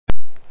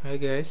Hi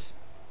guys,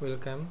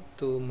 welcome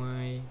to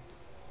my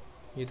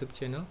YouTube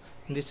channel.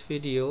 In this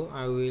video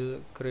I will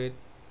create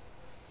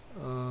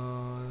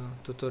a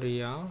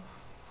tutorial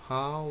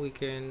how we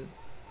can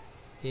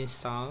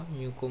install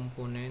new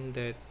component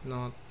that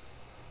not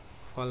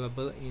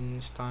available in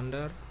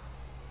standard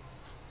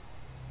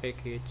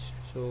package.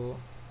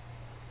 So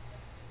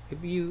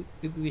if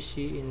we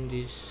see in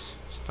this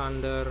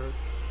standard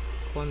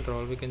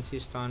control, we can see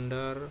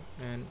standard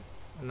and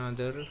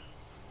another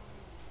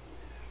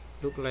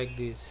look like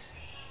this.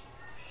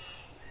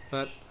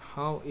 But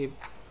how if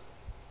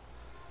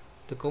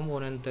the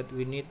component that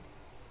we need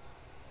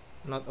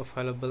not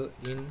available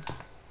in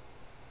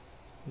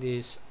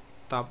this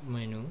tab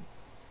menu?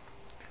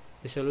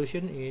 The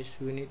solution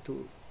is we need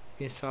to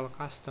install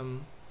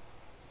custom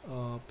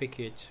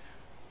package.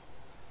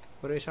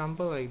 For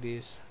example, like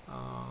this,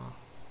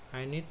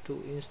 I need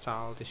to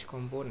install this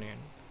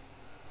component.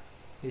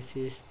 This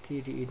is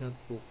TDE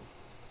notebook.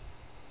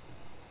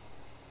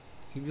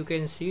 If you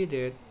can see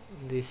that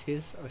this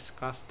is a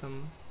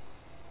custom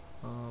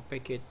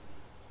package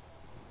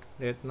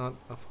that not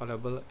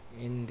available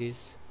in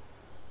this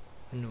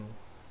menu.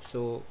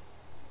 So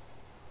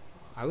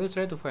I will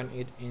try to find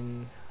it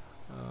in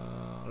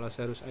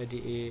Lazarus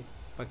IDE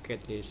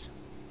packet list.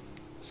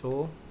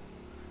 So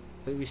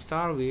we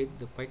start with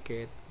the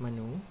packet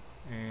menu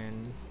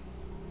and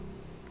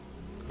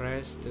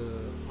press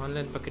the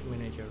online packet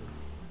manager.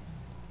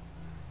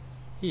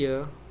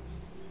 Here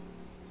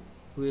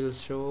will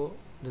show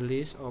the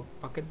list of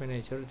packet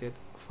manager that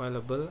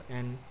available,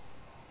 and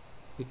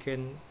we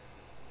can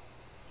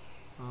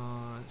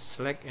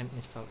select and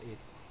install it.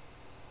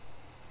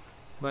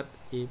 But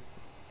if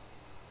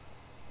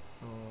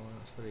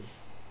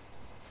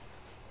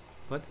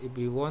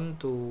we want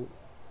to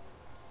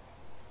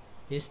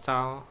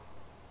install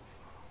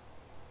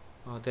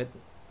that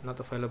not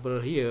available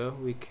here,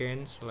 we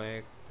can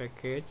select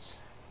package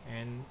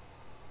and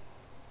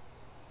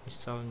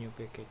install new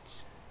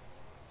package,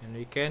 and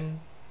we can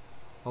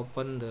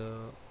open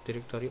the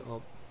directory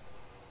of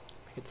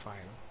packet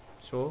file.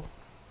 So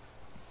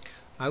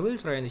I will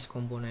try this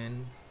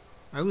component.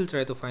 I will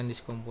try to find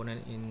this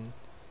component in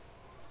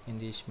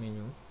this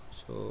menu.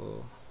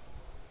 So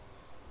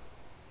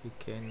you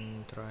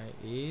can try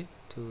it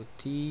to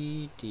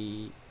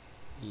TDE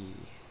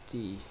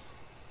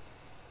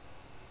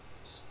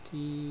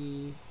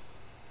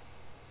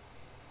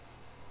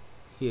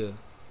here.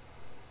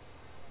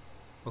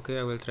 Okay,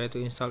 I will try to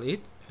install it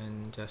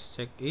and just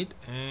check it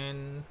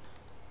and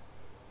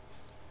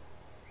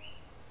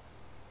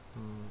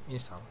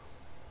install.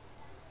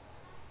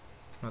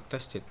 Not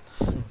tested.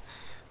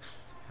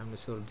 I'm not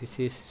sure this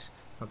is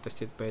not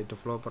tested by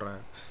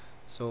developer.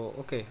 So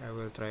okay, I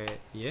will try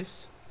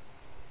yes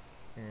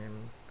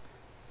and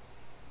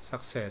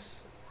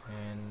success,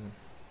 and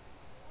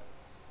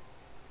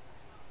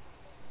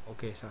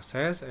okay,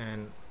 success,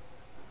 and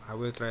I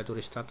will try to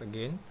restart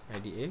again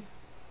IDE,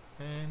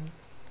 and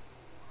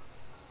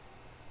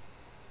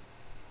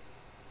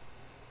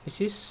this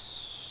is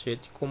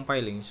set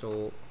compiling.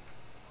 So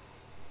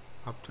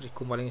after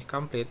compiling is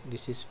complete,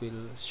 this is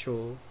will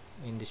show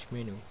in this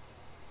menu.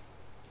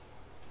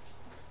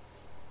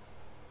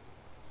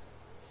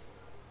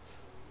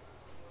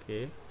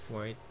 Okay,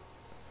 wait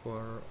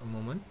for a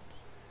moment.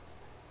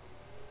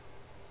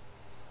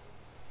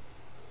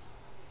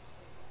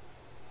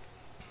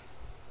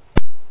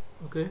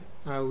 Okay,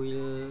 I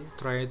will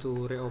try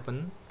to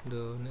reopen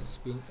the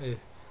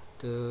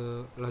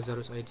the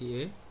Lazarus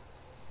IDE,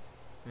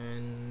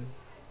 and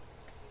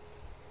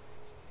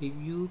if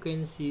you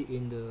can see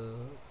in the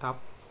tab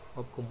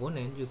of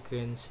component, you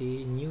can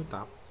see new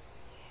tab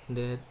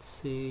that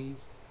say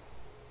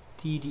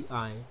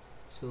TDI.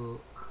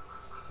 So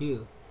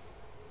here,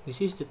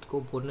 this is the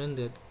component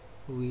that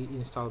we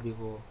installed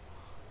before.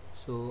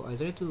 So I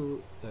try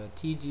to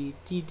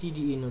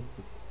TDE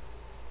notebook.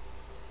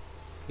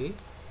 Okay,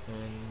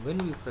 and when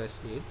we press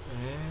it,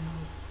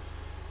 and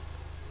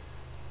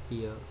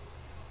here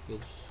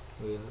it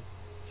will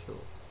show.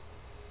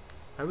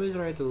 I will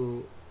try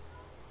to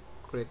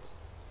create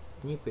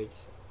new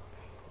page,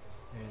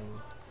 and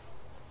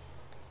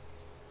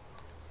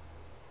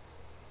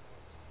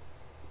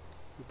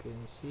you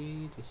can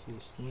see this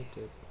is new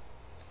tab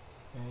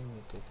and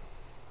new tab.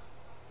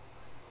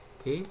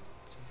 Okay,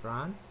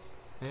 run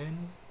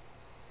and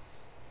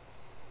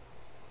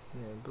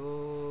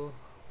enable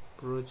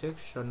project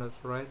should not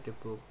write the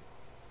book.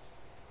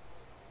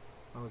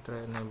 I'll try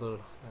enable.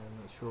 I'm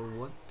not sure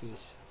what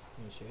this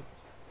is.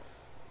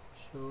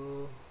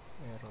 So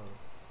error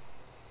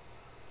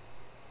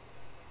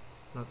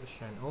not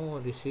assign. Oh,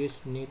 this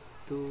is need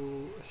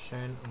to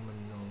assign a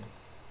menu.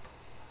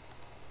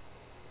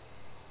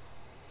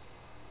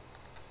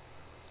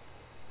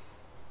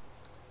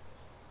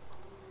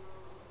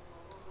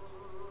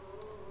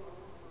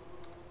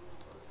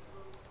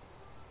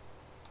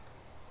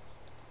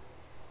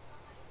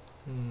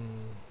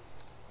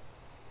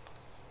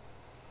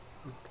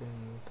 We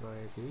can try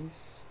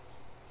this.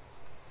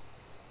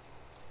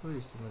 Where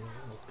is the menu?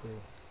 Okay.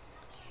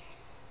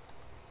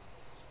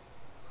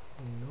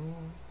 No.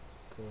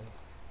 Okay.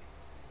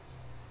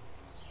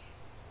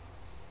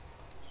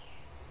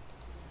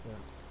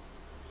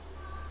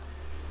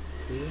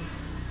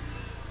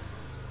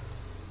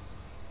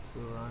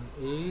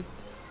 it,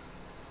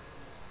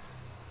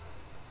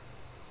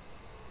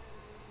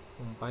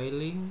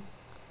 compiling,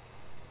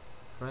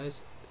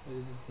 rise,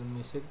 edit the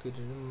message to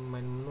the main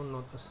menu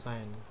not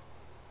assigned.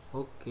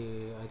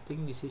 Okay, I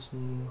think this is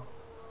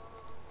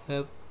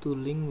have to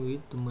link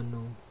with the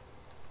menu.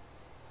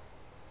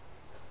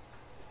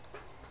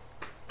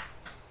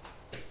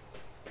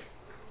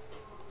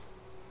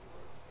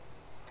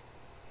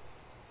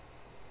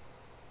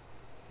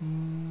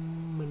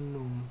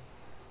 Menu.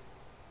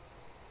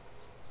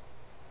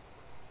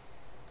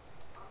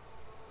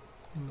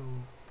 No.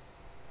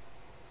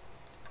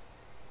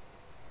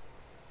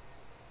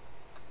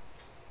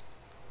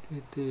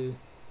 Itu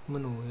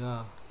menu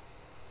ya,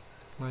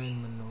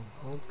 main menu.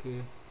 Okay,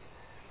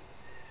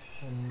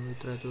 and we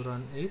try to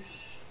run it.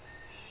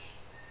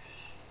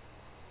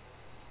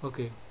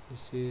 Okay,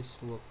 this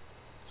is work.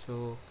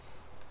 So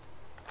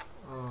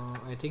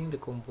I think the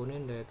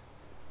component that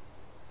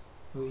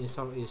we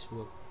install is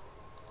work.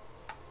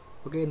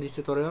 Okay, in this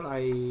tutorial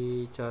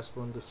I just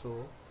want to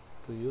show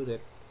to you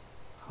that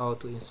how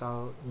to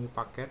install new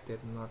packet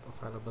that not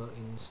available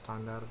in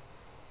standard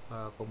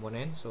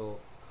component. So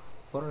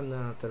for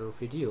another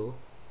video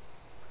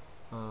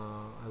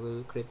I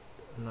will create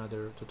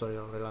another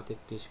tutorial related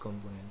to this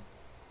component.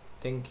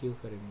 Thank you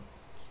very much.